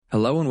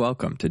Hello and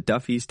welcome to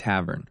Duffy's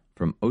Tavern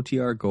from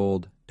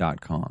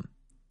OTRGold.com.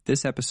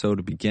 This episode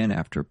will begin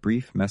after a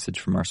brief message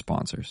from our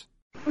sponsors.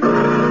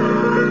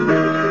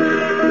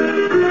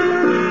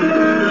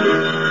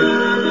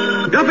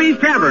 Duffy's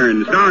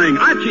Tavern, starring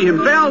Archie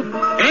himself,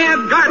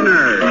 Ed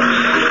Gardner.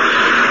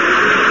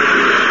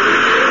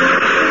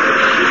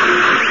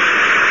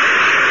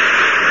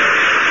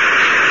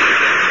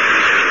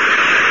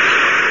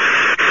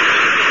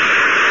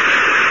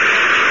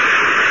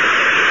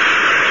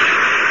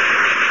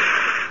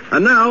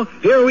 And now,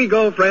 here we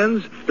go,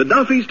 friends, to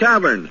Duffy's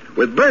Tavern,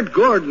 with Bert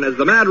Gordon as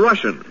the Mad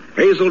Russian,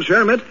 Hazel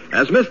Shermitt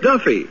as Miss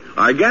Duffy,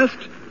 our guest,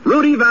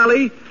 Rudy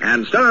Vallee,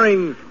 and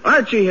starring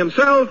Archie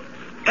himself,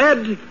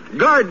 Ed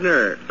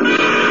Gardner.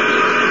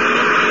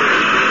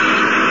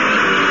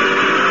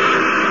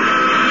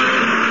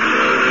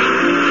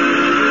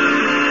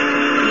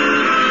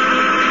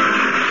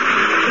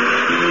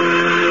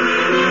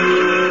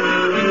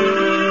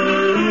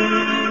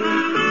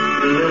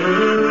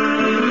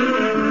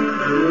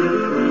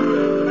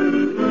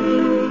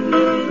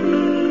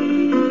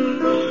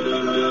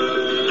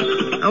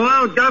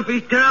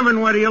 Duffy's Tavern,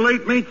 where do you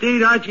late meet to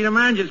eat? Archie the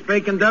manager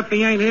speaking.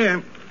 Duffy ain't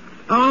here.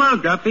 Oh, hello,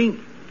 Duffy.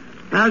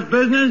 How's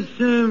business?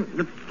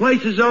 The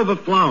place is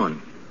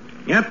overflowing.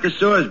 Yep, the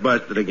sewer's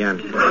busted again.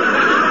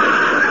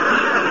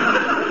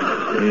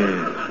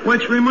 Yeah.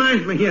 Which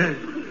reminds me,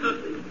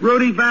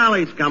 Rudy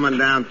Vallee's coming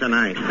down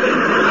tonight.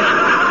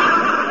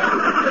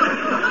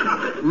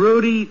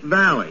 Rudy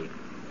Vallee.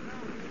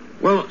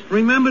 Well,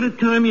 remember the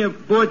time you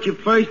bought your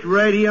first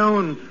radio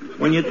and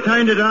when you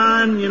turned it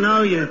on,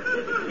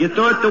 you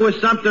thought there was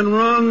something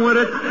wrong with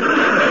it?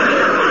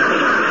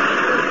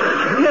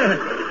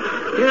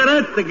 Yeah,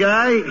 that's the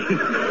guy.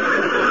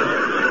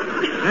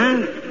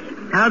 Huh?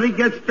 How'd he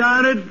get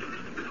started?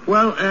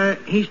 Well,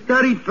 he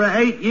studied for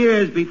 8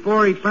 years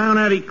before he found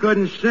out he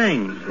couldn't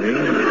sing. See?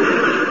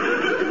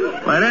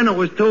 By then it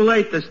was too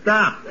late to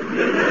stop.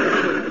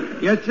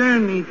 Yes, sir,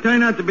 and he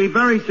turned out to be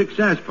very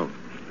successful.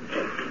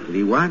 Did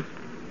he what?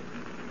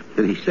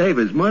 Did he save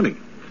his money?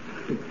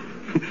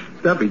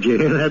 Duffy, did you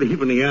hear that?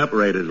 Even the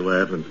operator's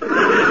laughing.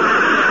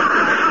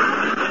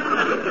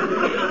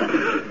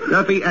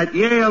 Duffy, at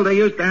Yale, they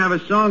used to have a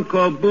song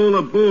called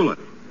Boola Boola.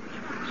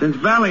 Since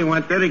Vallee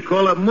went there, they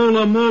call it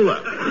Moola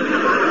Moola.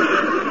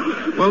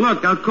 Well,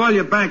 look, I'll call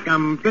you back.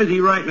 I'm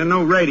busy writing a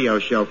new radio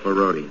show for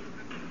Rudy.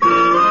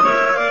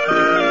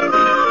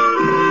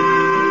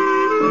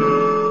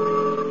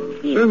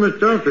 Hey, Miss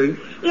Duffy.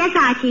 Yes,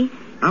 Archie.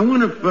 I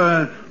wonder if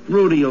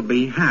Rudy will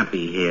be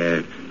happy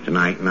here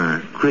tonight in our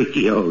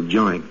creaky old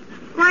joint.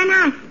 Why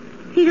not?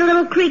 He's a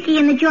little creaky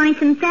in the joints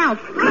himself.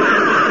 Look,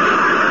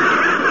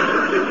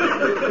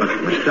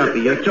 Miss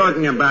Duffy, you're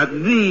talking about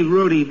the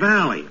Rudy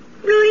Vallee.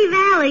 Rudy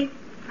Vallee?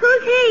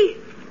 Who's he?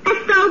 A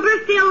sober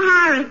Phil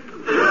Harris.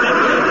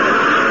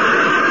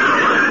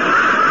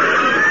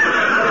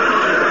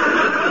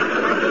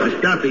 Miss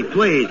Duffy,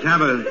 please,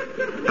 have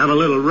a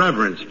little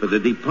reverence for the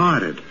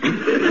departed.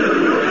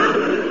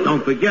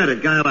 Don't forget, a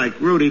guy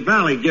like Rudy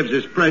Vallee gives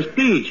us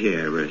prestige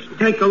here.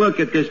 Take a look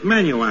at this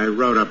menu I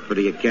wrote up for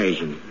the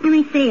occasion. Let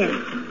me see it.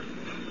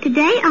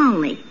 Today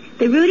only,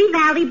 the Rudy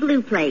Vallee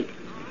Blue Plate,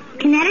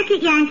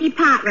 Connecticut Yankee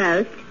Pot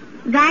Roast,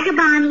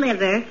 Vagabond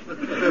Liver,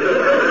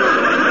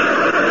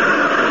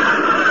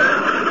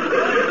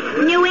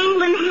 New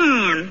England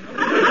Ham.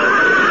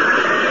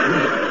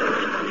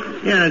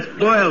 Yeah, it's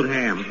boiled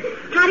ham.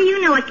 How do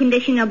you know what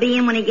condition he'll be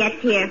in when he gets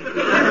here?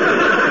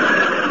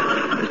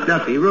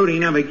 Duffy, Rudy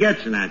never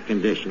gets in that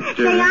condition, sir.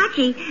 Say,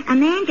 Archie, a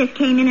man just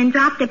came in and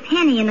dropped a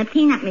penny in the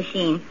peanut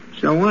machine.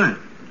 So what?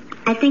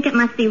 I think it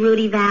must be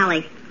Rudy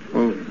Vallee.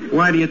 Well,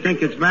 why do you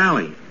think it's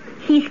Vallee?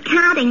 He's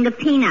counting the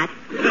peanuts.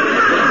 That's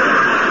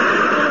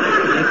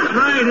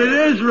right, it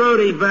is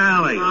Rudy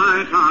Vallee.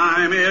 My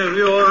time is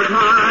your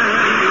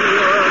time.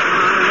 Your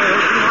time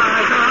is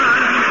my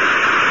time.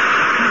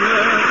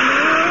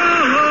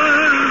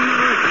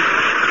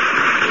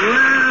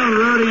 Well,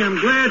 Rudy, I'm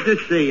glad to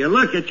see you.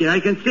 Look at you. I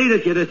can see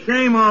that you're the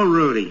same old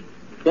Rudy.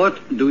 What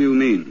do you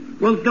mean?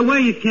 Well, the way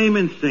you came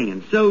in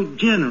singing, so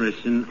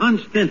generous and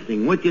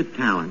unstinting with your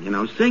talent,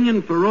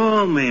 singing for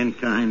all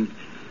mankind,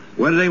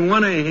 whether they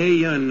want to hear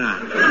you or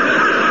not.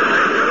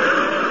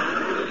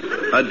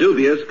 A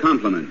dubious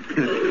compliment.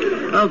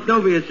 Well,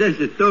 dubious is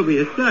as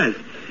dubious does.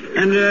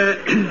 And,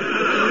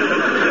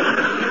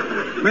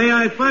 may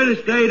I further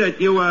say that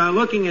you are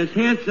looking as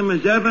handsome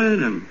as ever,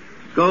 and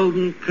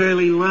golden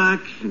curly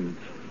locks, and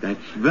that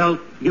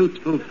svelte,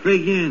 youthful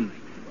figure, and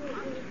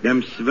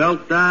them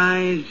svelte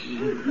eyes.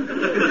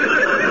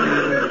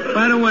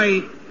 By the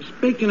way,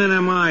 speaking of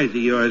them eyes of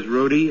yours,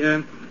 Rudy,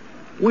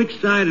 which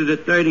side of the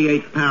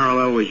 38th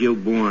parallel was you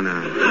born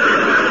on?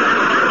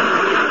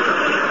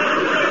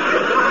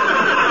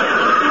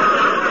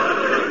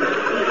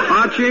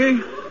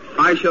 Archie,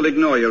 I shall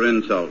ignore your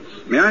insults.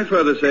 May I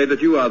further say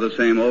that you are the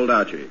same old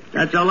Archie?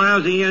 That's a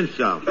lousy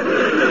insult.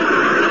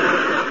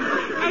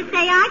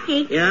 Say,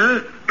 Archie.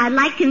 Yeah? I'd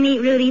like to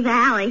meet Rudy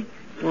Vallee.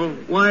 Well,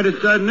 why the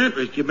sudden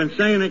interest? You've been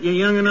saying that you're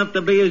young enough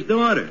to be his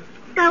daughter.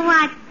 So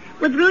what?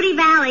 With Rudy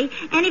Vallee,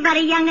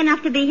 anybody young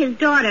enough to be his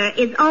daughter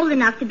is old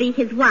enough to be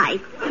his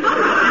wife.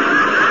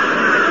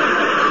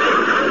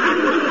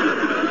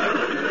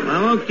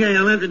 Well, okay,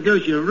 I'll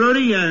introduce you.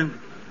 Rudy,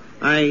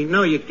 I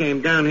know you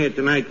came down here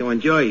tonight to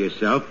enjoy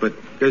yourself, but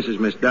this is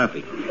Miss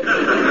Duffy.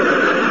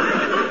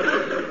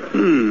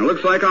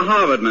 Looks like a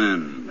Harvard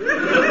man.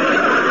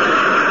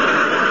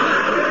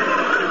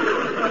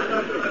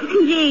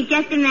 Gee,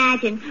 just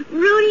imagine.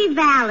 Rudy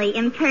Vallee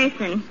in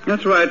person.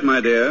 That's right, my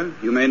dear.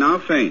 You may now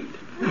faint.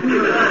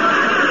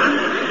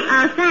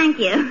 Oh, thank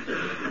you.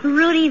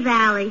 Rudy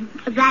Vallee.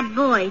 That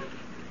voice.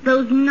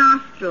 Those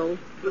nostrils.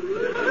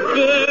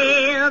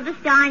 Still the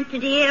steins to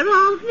dear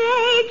old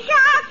fate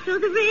shot, so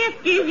the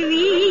rift is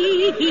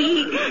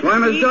reedy. Why,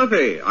 Miss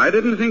Duffy, I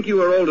didn't think you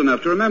were old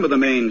enough to remember the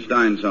Maine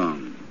Stein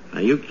song.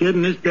 Are you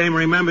kidding? This dame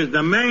remembers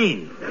the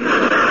Maine.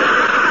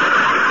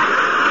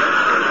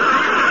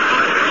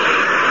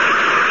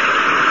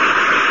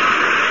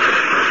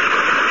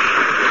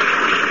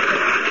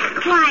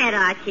 Quiet,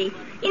 Archie.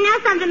 You know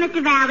something,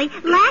 Mr. Vallee?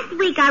 Last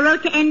week I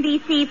wrote to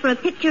NBC for a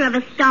picture of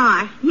a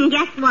star.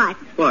 Guess what?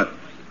 What?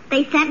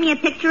 They sent me a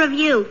picture of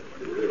you.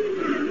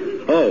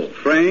 Oh,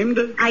 framed?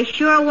 I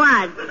sure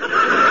was.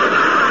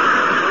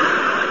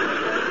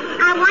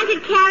 I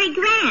wanted Cary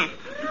Grant.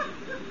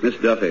 Miss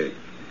Duffy,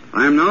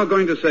 I am now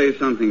going to say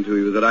something to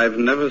you that I've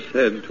never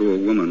said to a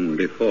woman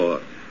before.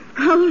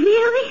 Oh,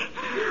 really?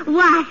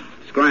 What?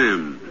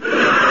 Scram.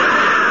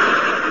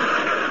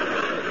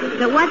 If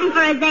it wasn't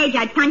for his age,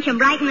 I'd punch him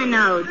right in the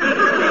nose.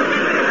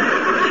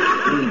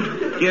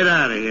 Get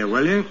out of here,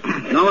 will you?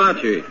 No,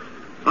 Archie.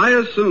 I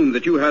assumed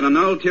that you had an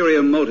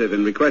ulterior motive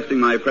in requesting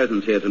my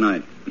presence here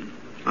tonight.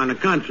 On the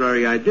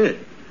contrary, I did.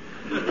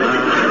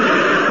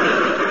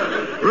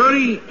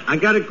 Rudy, I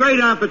got a great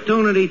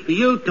opportunity for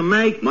you to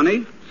make...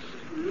 Money?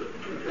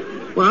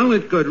 Well,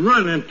 it could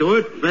run into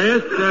it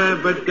fast,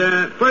 but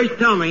first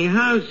tell me,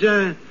 how's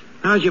your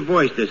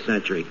voice this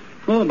century?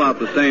 Oh, about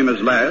the same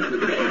as last.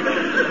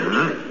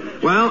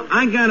 Well,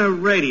 I got a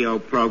radio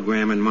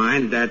program in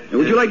mind that...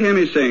 Would you like to hear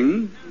me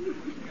sing?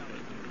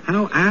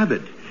 How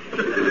avid.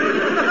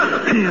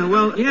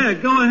 Well, yeah,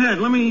 go ahead.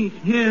 Let me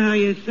hear how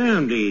you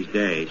sound these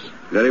days.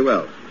 Very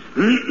well.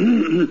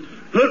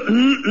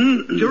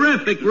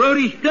 Terrific,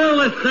 Rudy. Still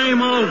the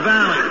same old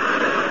Vallee.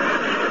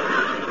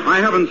 I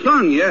haven't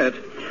sung yet.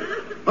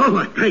 Oh,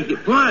 I beg your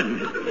pardon.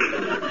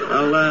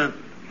 Well,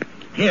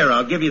 here,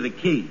 I'll give you the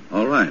key.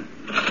 All right.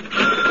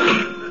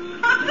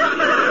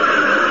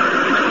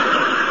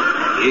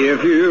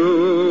 If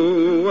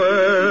you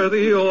were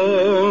the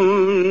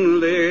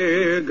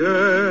only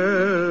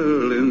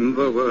girl in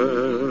the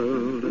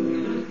world,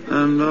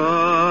 and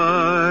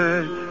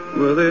I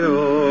were the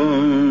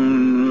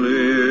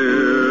only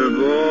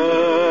boy,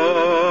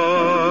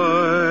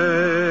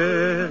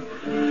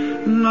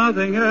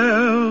 nothing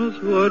else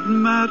would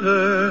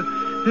matter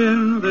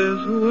in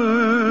this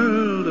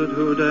world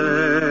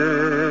today.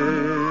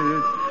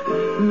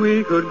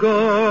 We could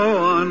go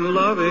on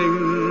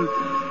loving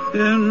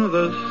in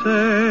the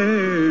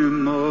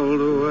same old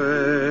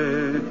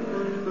way,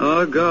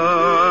 a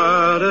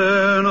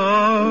garden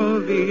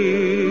of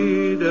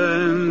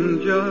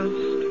Eden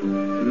just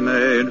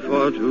made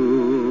for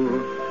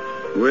two,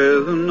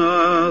 with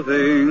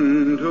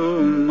nothing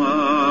to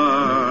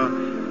mar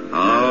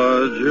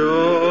our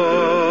joy.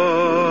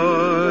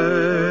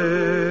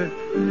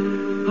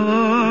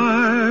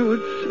 I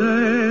would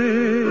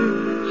say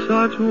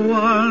such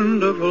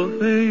wonderful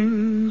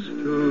things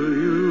to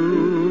you.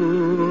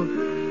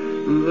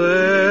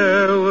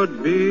 There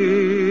would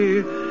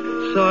be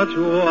such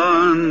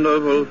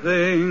wonderful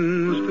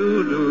things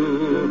to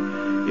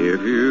do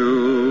if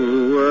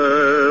you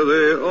were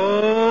the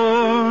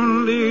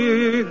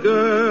only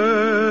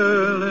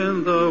girl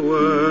in the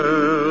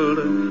world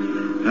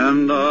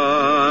and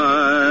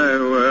I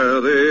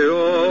were the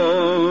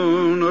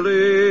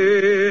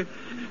only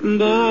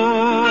boy.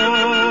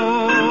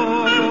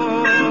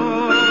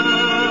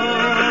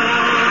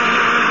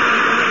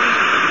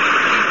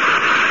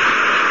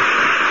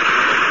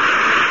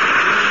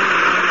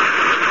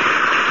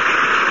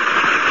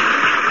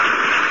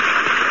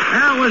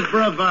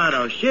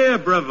 Bravado, sheer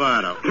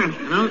bravado.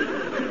 No,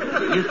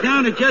 you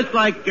sounded just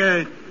like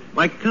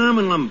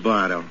Carmen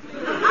Lombardo.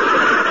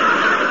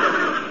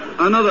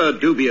 Another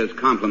dubious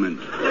compliment.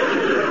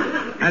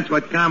 That's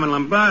what Carmen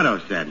Lombardo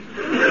said.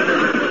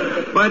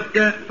 But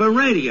for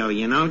radio,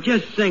 you know,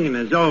 just singing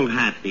is old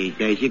hat these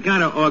days. You got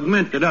to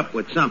augment it up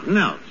with something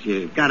else.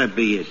 You got to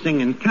be a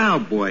singing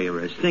cowboy or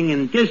a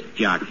singing disc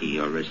jockey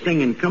or a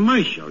singing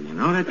commercial. You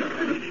know,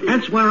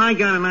 that's where I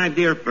got an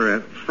idea for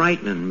a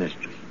frightening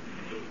mystery.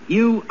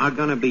 You are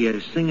going to be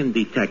a singing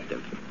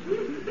detective.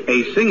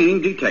 A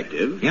singing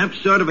detective? Yep,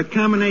 sort of a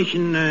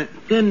combination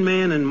Thin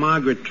Man and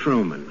Margaret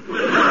Truman.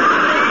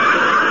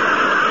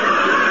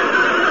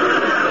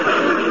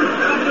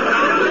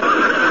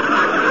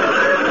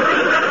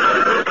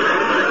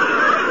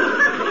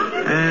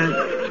 And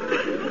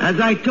as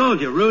I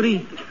told you,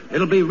 Rudy,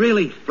 it'll be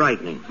really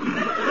frightening.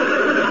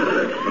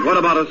 But what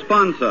about a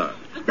sponsor?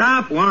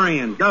 Stop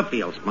worrying.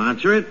 Duffy'll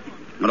sponsor it.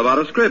 What about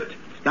a script?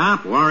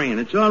 stop worrying.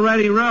 It's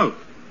already wrote.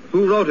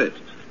 Who wrote it?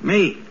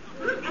 Me.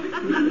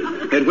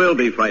 It will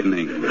be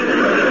frightening.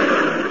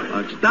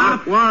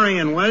 Stop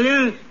worrying, will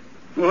you?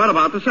 Well, what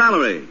about the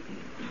salary?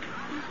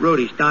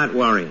 Rudy, start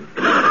worrying.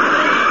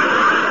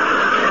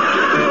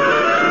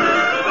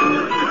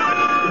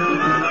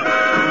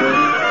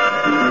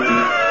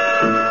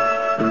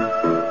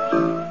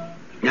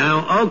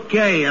 Now,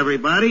 okay,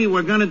 everybody,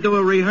 we're going to do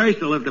a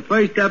rehearsal of the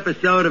first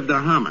episode of The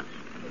Hummer.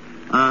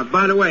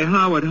 By the way,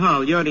 Howard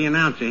Hull, you're the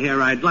announcer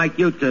here. I'd like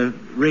you to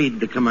read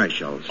the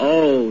commercials.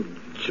 Oh,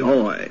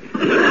 joy.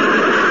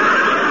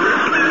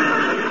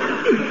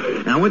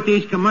 Now, with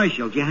these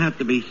commercials, you have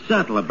to be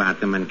subtle about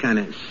them and kind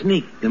of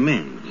sneak them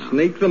in.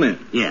 Sneak them in.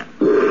 Yeah.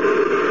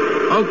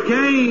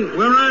 Okay,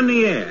 we're on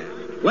the air.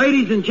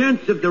 Ladies and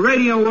gents of the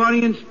radio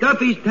audience,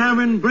 Duffy's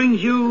Tavern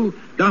brings you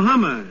The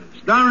Hummer,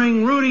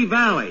 starring Rudy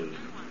Vallee.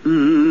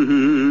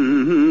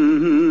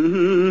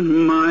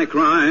 My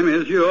crime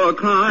is your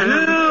crime.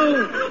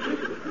 Now,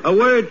 a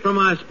word from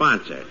our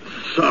sponsor.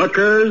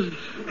 Suckers.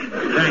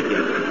 Thank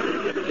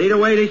you. See the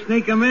way they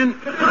sneak them in?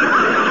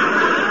 Now,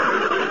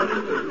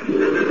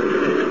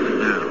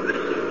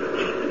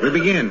 we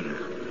begin.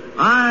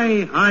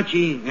 I,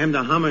 Archie, am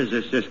the Hummer's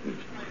assistant.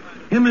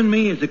 Him and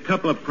me is a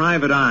couple of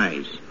private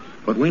eyes,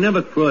 but we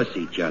never cross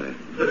each other.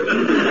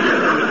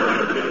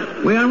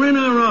 We are in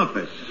our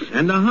office,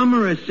 and the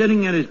Hummer is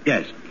sitting at his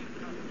desk.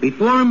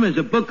 Before him is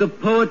a book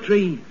of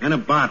poetry and a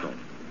bottle.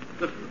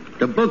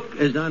 The book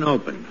is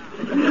unopened.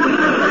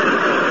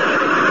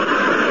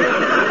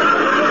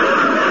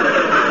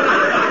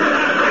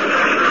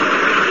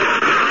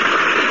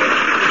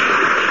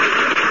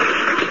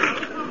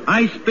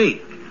 I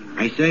speak.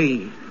 I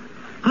say,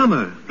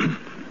 Hummer,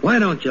 why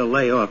don't you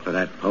lay off of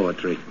that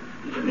poetry?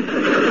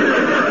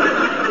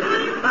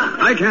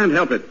 I can't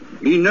help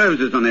it. Me nerves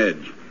is on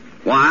edge.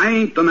 Why, I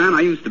ain't the man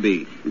I used to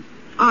be.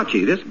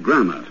 Archie, this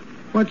grammar.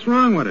 What's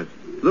wrong with it?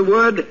 The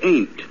word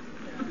ain't.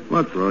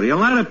 Look, Rudy, a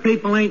lot of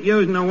people ain't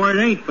using the word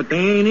ain't, but they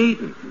ain't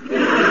eating.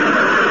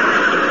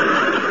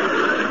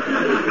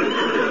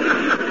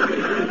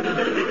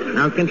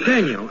 Now,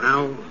 continue.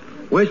 Now,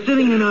 we're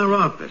sitting in our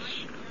office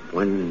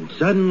when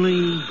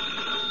suddenly...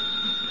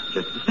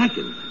 Just a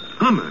second.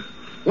 Hummer,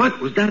 what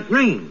was that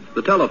ring?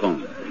 The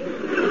telephone.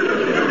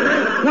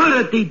 What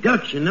a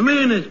deduction. The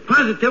man is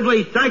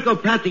positively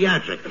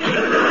psychopathiatric.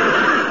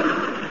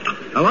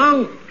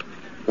 Hello?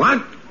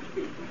 What?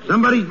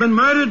 Somebody's been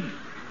murdered?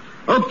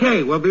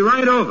 Okay, we'll be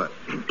right over.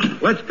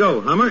 Let's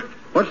go, Hummer.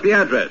 What's the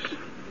address?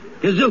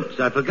 Gazooks,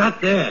 I forgot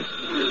to ask.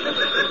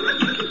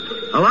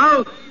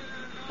 Hello?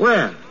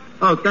 Where?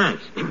 Oh,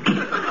 thanks.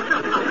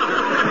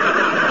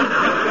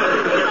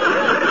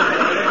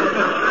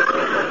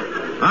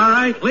 All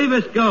right, leave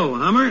us go,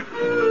 Hummer.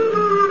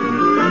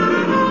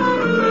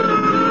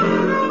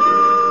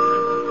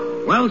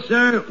 Well,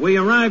 sir, we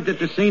arrived at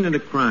the scene of the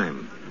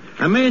crime.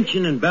 A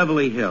mansion in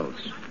Beverly Hills.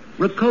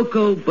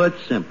 Rococo but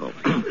simple.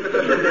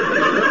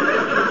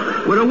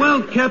 With a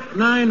well-kept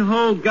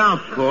 9-hole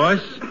golf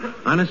course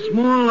on a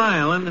small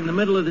island in the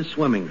middle of the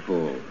swimming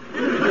pool.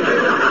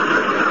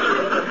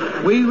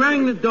 We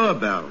rang the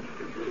doorbell.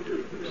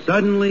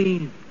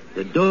 Suddenly,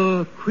 the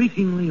door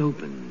creakingly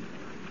opened,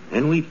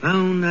 and we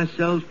found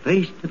ourselves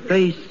face to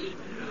face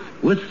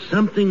with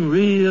something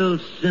real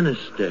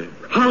sinister.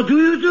 How do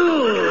you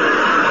do?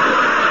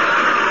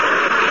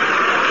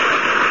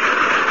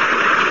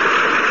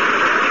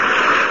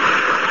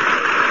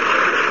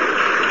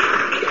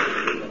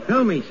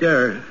 Tell me,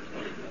 sir,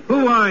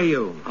 who are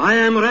you? I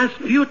am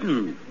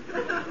Rasputin,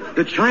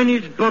 the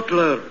Chinese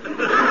butler.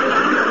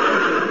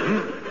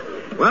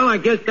 Well, I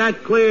guess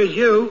that clears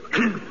you.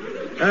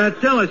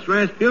 Tell us,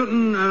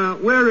 Rasputin,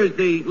 where is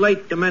the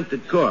late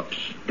demented corpse?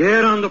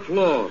 There on the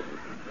floor,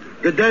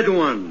 the dead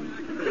one.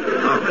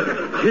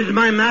 Oh. 'Tis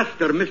my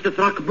master, Mr.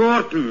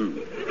 Throckmorton.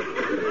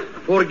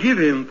 Forgive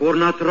him for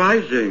not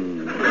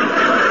rising.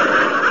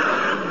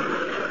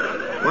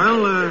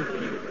 Well,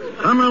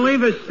 Hummer,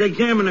 leave us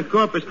examine the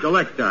corpus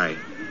delicti.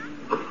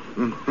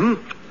 Mm-hmm.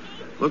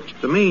 Looks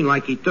to me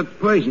like he took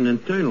poison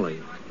internally.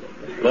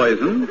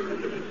 Poison?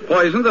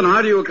 Poison? Then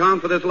how do you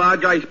account for this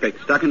large ice pick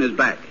stuck in his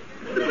back?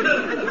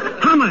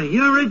 Hummer,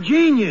 you're a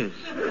genius.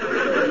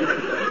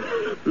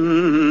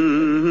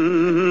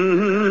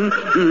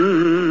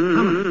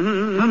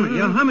 Hummer,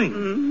 you're humming.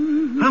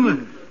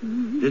 Hummer,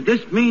 does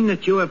this mean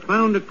that you have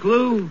found a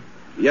clue?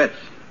 Yes.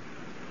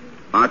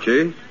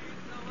 Archie,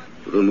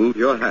 remove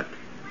your hat.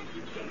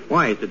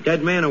 Why, is the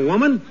dead man a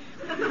woman?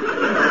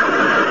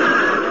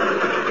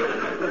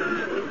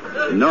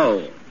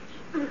 No.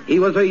 He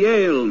was a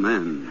Yale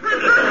man.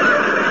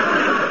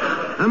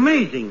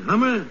 Amazing,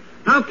 Hummer.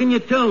 How can you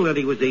tell that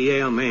he was a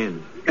Yale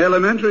man?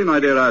 Elementary, my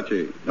dear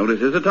Archie.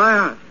 Notice his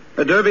attire.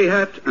 A derby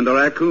hat and a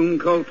raccoon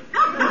coat.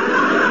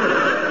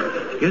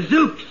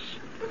 Gazooks.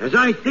 As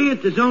I see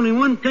it, there's only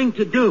one thing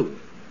to do.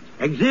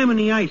 Examine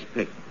the ice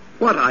pick.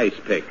 What ice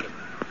pick?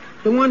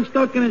 The one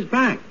stuck in his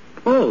back.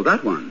 Oh,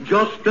 that one.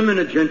 Just a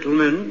minute,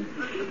 gentlemen.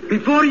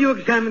 Before you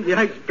examine the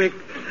ice pick,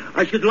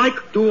 I should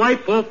like to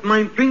wipe off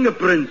my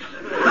fingerprints.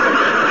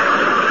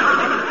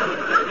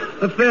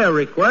 A fair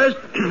request.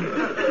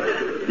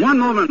 One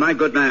moment, my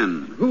good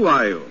man. Who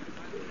are you?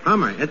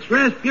 Hummer, it's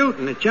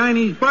Rasputin, the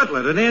Chinese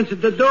butler that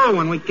answered the door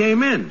when we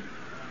came in.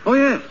 Oh,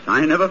 yes.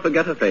 I never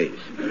forget a face.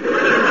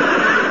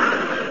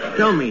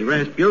 Tell me,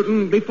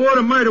 Rasputin, before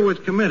the murder was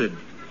committed,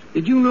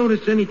 did you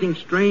notice anything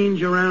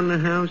strange around the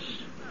house?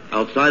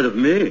 Outside of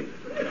me?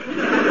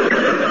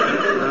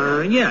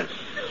 Yes.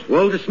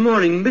 Well, this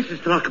morning, Mrs.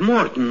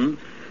 Throckmorton,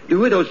 the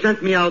widow,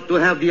 sent me out to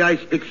have the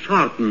ice pick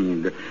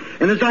sharpened.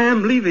 And as I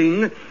am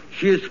leaving,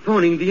 she is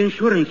phoning the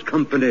insurance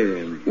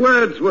company.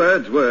 Words.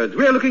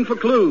 We're looking for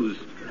clues.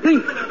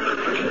 Think.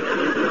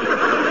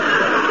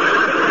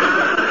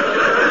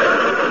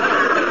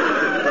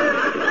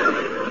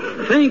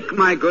 Think,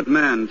 my good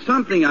man.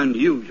 Something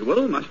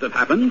unusual must have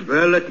happened.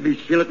 Well, let me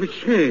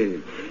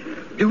see.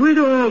 The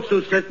widow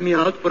also sent me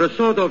out for a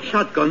sawed-off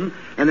shotgun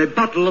and a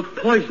bottle of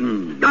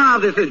poison. Ah,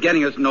 this is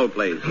getting us no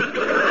place.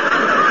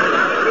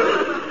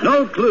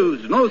 No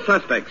clues, no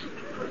suspects.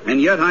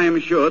 And yet I am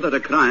sure that a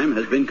crime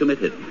has been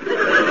committed.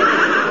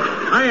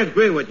 I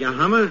agree with you,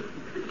 Hummer.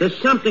 There's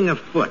something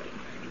afoot.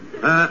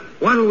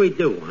 What do we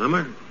do,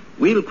 Hummer?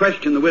 We'll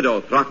question the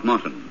widow,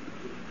 Throckmorton.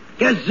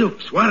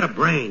 Gazooks, what a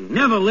brain.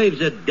 Never leaves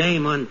a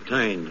dame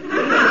unturned.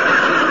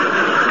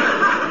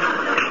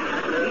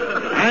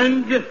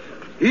 And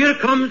here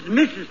comes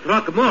Mrs.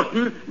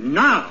 Throckmorton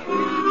now.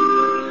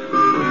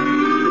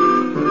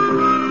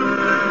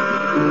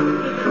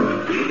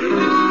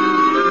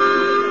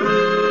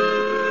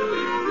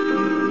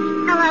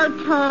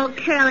 Hello, tall,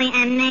 curly,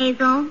 and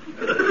nasal.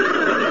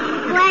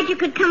 Glad you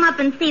could come up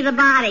and see the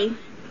body.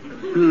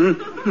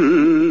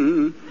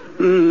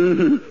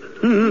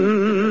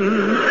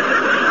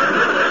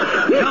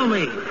 Tell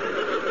me,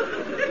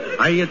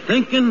 are you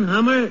thinking,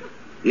 Hummer?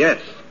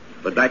 Yes,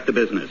 but back to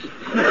business.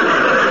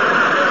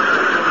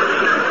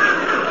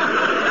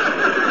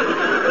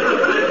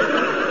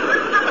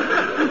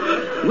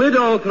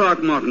 Widow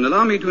Throckmorton,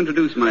 allow me to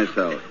introduce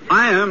myself.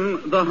 I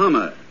am the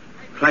Hummer,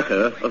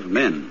 tracker of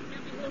men.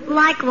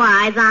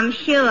 Likewise, I'm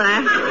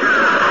sure.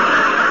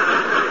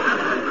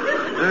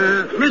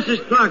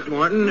 Mrs.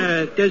 Throckmorton,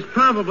 there's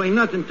probably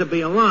nothing to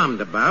be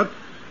alarmed about,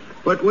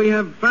 but we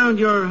have found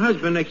your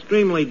husband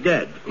extremely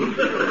dead.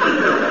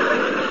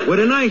 With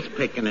an ice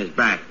pick in his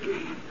back.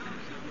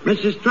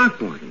 Mrs.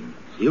 Throckmorton,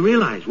 do you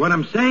realize what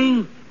I'm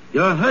saying?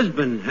 Your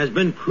husband has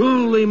been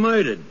cruelly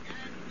murdered.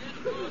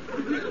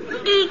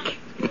 Eek.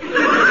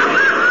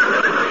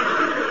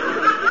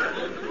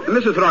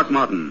 Mrs.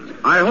 Throckmorton,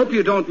 I hope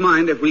you don't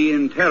mind if we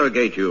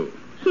interrogate you.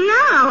 No,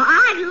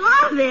 I'd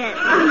love it.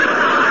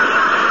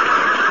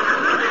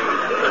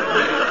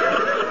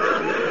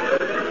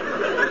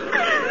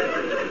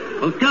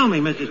 Well, tell me,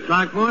 Mrs.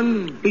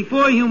 Throckmorton,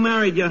 before you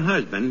married your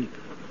husband,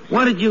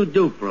 what did you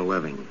do for a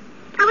living?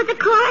 I was a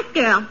chorus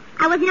girl.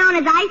 I was known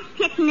as Ice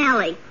Pick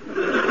Nellie.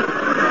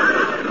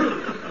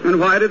 And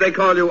why did they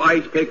call you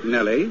Ice Pick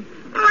Nellie?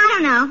 Oh, I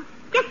don't know.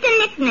 Just a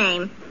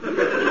nickname.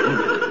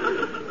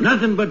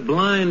 Nothing but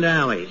blind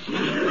alleys.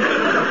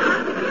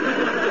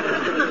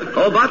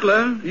 Oh,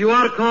 butler. You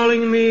are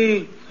calling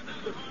me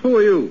Who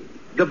are you?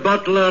 the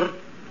butler?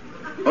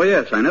 Oh,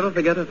 yes, I never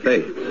forget a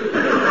face.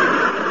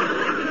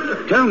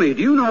 Tell me,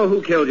 do you know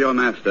who killed your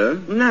master?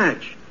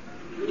 Natch.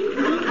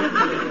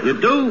 You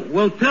do?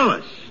 Well, tell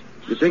us.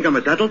 You think I'm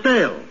a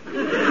tattletale?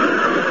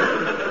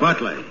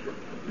 Butler,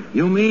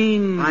 you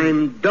mean...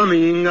 I'm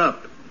dummying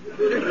up.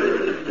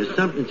 There's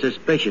something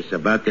suspicious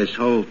about this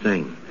whole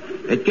thing.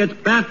 It gets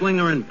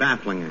bafflinger and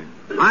bafflinger.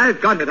 I've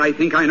got it. I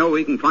think I know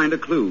we can find a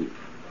clue.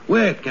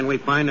 Where can we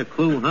find a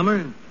clue,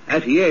 Hummer?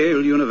 At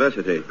Yale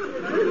University.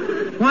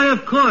 Why,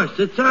 of course.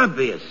 It's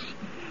obvious.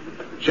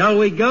 Shall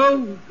we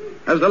go?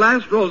 As the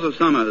last rose of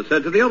summer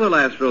said to the other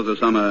last rose of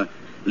summer,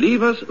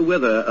 leave us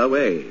wither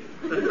away.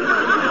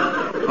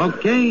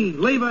 Okay,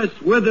 leave us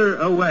wither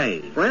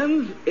away.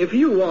 Friends, if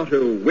you want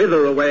to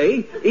wither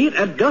away, eat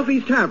at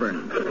Duffy's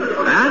Tavern.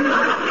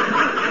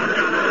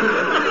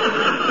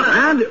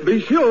 And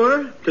be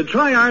sure to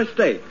try our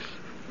steaks.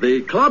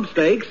 The club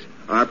steaks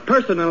are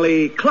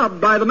personally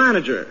clubbed by the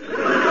manager.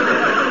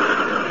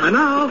 And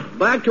now,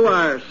 back to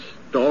our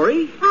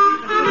story.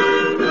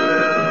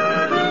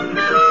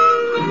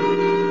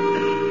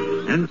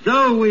 And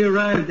so we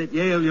arrived at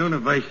Yale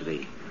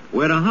University,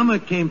 where the Hummer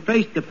came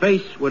face to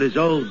face with his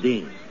old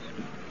dean.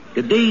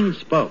 The dean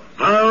spoke.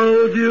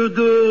 How do you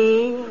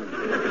do?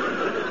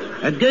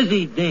 A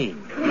dizzy dean.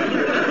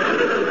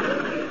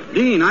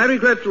 Dean, I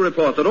regret to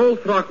report that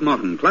old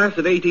Throckmorton, class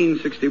of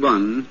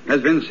 1861,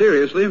 has been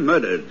seriously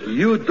murdered.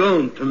 You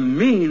don't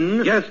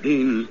mean... Yes,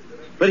 Dean.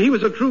 But he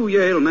was a true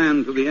Yale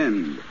man to the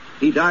end.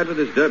 He died with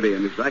his derby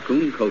and his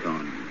raccoon coat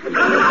on.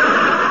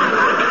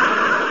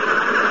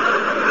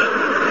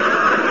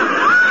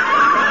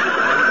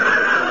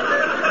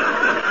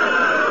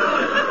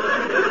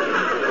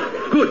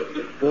 Good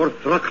for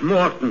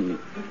Throckmorton.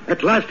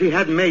 At last he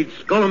had made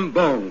skull and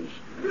bones.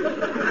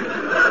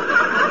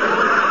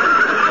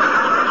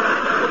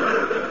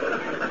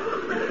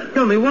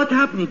 Tell me, what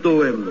happened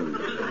to him?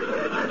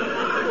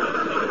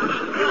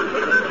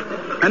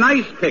 An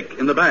ice pick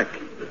in the back.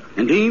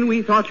 And, Dean,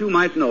 we thought you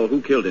might know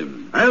who killed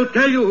him. I'll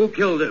tell you who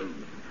killed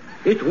him.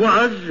 It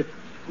was...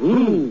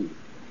 Who?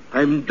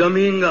 I'm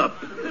dummying up.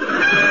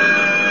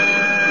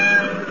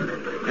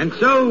 And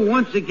so,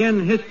 once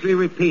again, history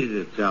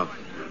repeated itself.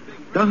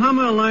 The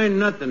Hummer learned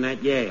nothing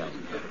at Yale.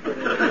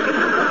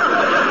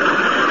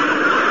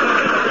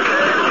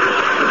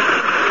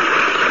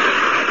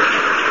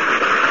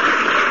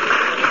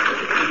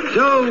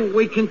 So,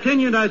 we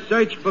continued our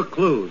search for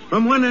clues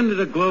from one end of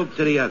the globe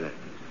to the other.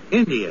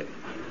 India,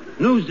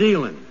 New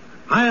Zealand,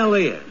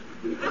 Hialeah,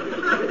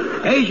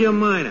 Asia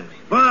Minor,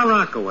 Far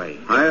Rockaway.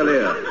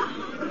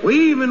 Hialeah.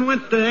 We even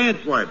went to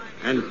Antwerp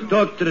and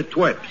talked to the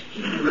twerps.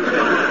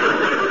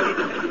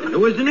 It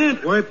was in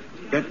Antwerp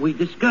that we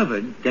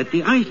discovered that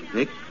the ice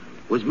pick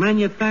was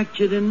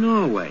manufactured in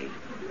Norway.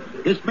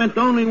 This meant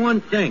only one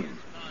thing: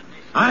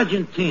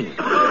 Argentina.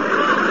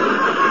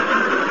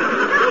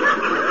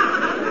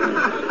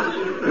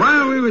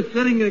 While we were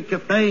sitting in a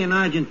cafe in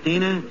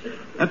Argentina,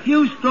 a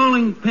few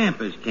strolling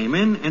pampers came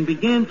in and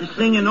began to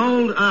sing an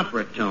old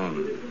opera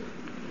tune.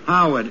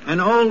 Howard, an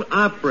old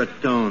opera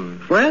tune.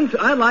 Friends,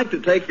 I'd like to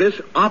take this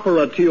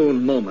opera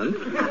tune moment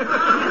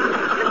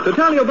to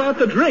tell you about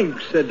the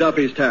drinks at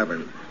Duffy's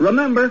Tavern.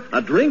 Remember,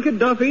 a drink at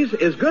Duffy's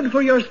is good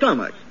for your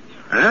stomach.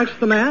 Ask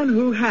the man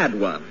who had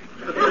one.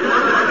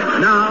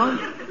 Now,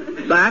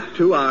 back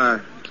to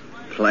our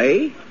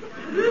play.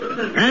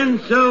 And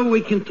so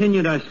we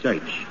continued our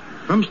search.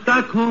 From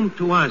Stockholm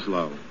to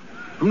Oslo.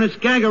 From the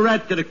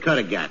Skagerrak to the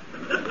Kattegat.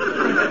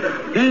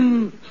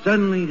 Then,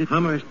 suddenly, the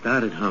Hummer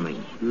started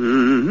humming.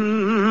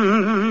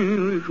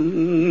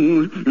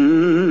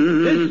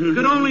 This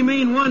could only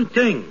mean one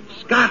thing: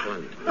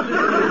 Scotland.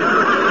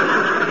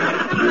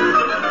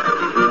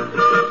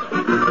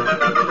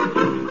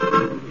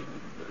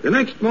 The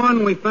next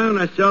morning, we found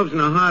ourselves in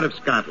the heart of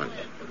Scotland.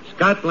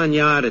 Scotland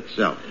Yard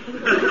itself.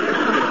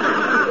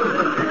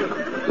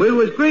 We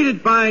was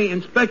greeted by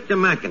Inspector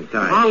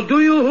McIntyre. How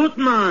do you,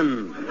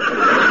 Hootman?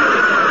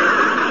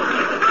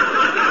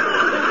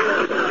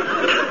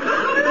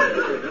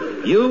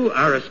 You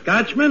are a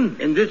Scotchman?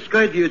 In this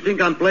guy, do you think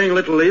I'm playing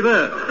Little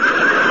Lever?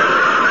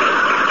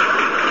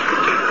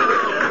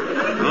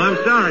 Oh, I'm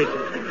sorry,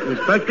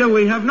 Inspector.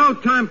 We have no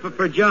time for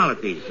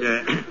fragilities.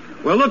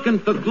 We're looking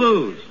for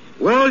clues.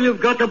 Well,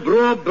 you've got a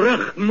bro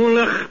brecht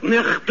mulech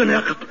necht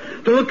necht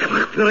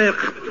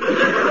teruggerecht.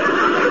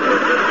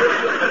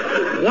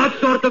 What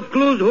sort of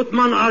clues,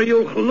 Hootman, are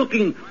you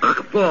looking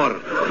for?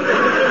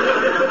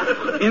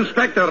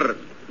 Inspector,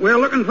 we're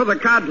looking for the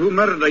cad who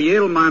murdered a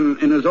Yale man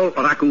in his old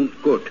raccoon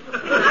coat.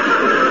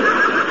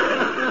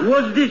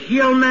 Was this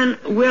Yale man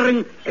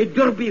wearing a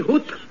derby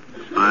hood?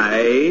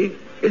 Aye.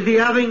 Is he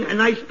having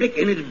an ice pick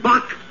in his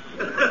back?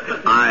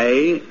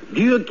 Aye.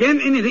 Do you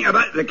ken anything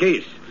about the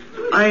case?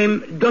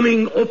 I'm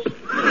dumbing up.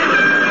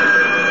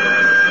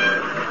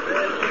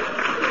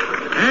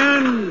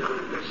 And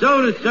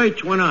so the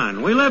search went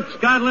on. We left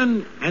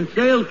Scotland and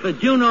sailed for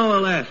Juneau,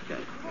 Alaska.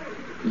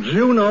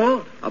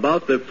 Juneau?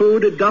 About the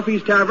food at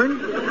Duffy's Tavern?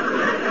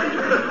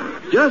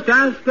 Just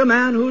ask the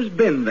man who's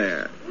been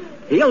there.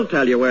 He'll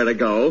tell you where to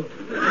go.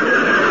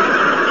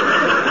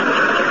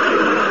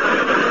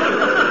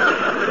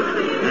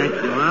 Thank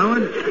you,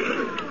 Howard.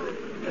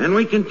 And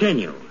we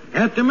continue.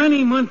 After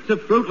many months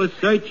of fruitless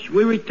search,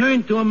 we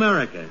returned to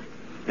America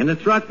and the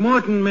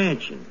Throckmorton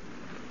mansion.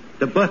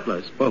 The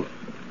butler spoke.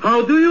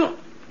 How do you...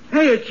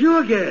 Hey, it's you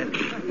again.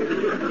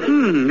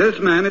 This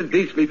man is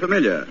beastly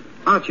familiar.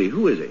 Archie,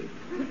 who is he?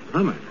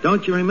 Hummer,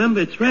 don't you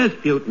remember? It's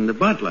Rasputin, the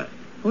butler.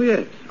 Oh,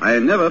 yes. I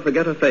never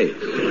forget a face.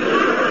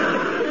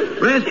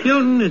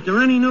 Rasputin, is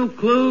there any new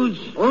clues?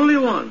 Only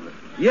one.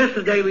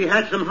 Yesterday we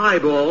had some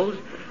highballs,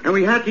 and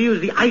we had to use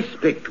the ice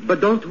pick,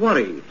 but don't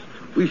worry.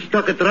 We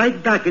stuck it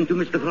right back into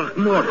Mr.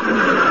 Throckmorton.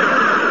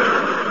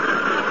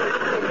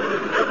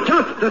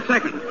 Just a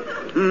second.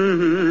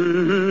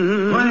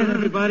 Quiet,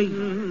 everybody.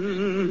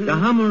 The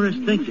Hummer is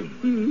thinking.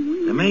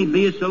 There may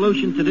be a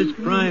solution to this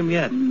crime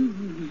yet.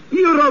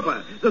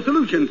 Europa, the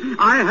solution.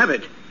 I have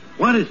it.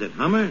 What is it,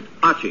 Hummer?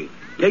 Archie,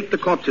 take the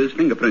corpse's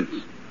fingerprints.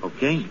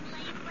 Okay.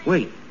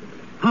 Wait.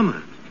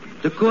 Hummer,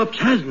 the corpse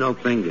has no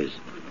fingers.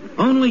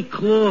 Only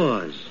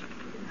claws.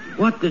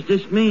 What does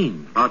this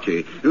mean?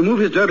 Archie, remove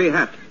his derby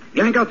hat.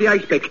 Yank out the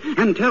ice pick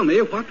and tell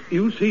me what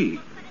you see.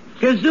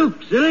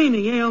 Gazooks, it ain't a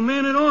Yale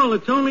man at all.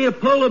 It's only a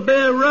polar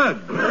bear rug.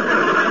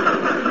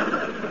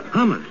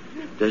 Hummer,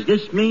 does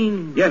this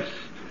mean... Yes.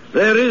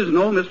 There is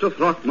no Mr.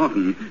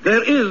 Throckmorton.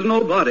 There is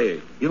no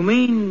body. You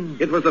mean...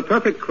 It was a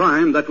perfect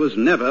crime that was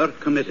never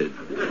committed.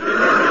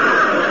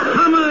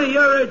 Hummer,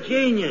 you're a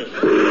genius.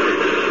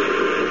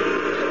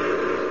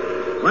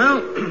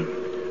 Well,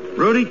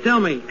 Rudy, tell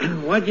me,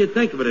 what'd you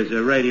think of it as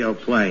a radio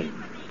play?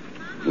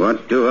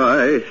 What do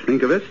I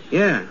think of it?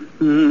 Yeah.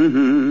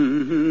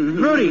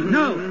 Rudy,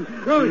 no.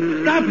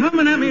 Rudy, stop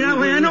humming at me that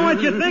way. I know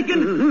what you're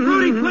thinking.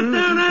 Rudy, put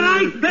down that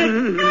ice pick.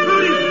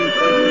 Rudy...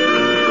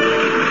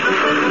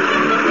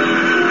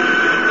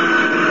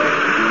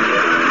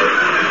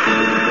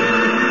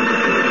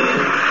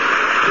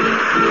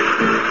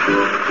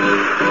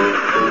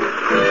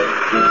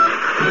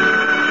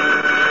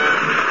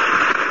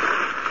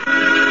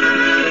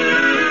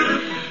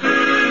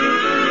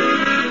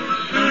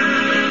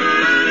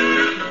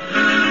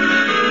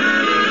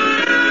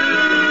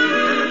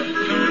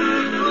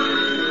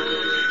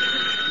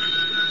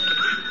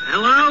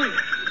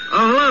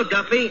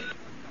 Duffy.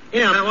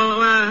 Yeah, well,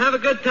 have a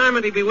good time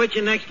and be with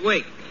you next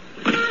week.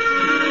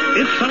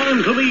 It's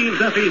time to leave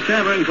Duffy's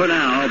Tavern for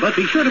now, but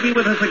be sure to be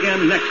with us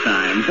again next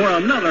time for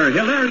another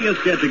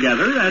hilarious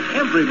get-together at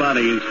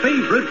everybody's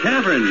favorite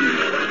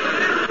tavern.